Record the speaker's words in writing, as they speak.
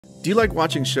Do you like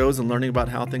watching shows and learning about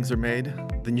how things are made?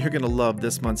 Then you're going to love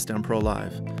this month's STEM Pro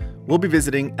Live. We'll be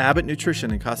visiting Abbott Nutrition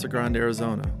in Casa Grande,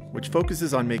 Arizona, which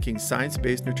focuses on making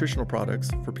science-based nutritional products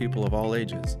for people of all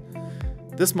ages.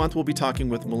 This month we'll be talking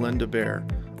with Melinda Baer,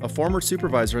 a former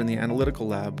supervisor in the analytical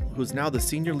lab who's now the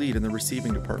senior lead in the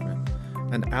receiving department,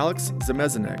 and Alex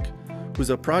Zemezinek,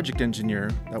 who's a project engineer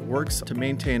that works to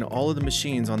maintain all of the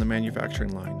machines on the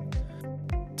manufacturing line.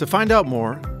 To find out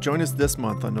more, join us this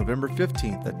month on November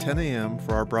 15th at 10 a.m.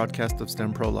 for our broadcast of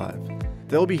STEM Pro Live.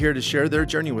 They'll be here to share their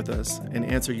journey with us and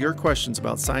answer your questions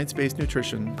about science-based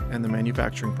nutrition and the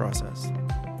manufacturing process.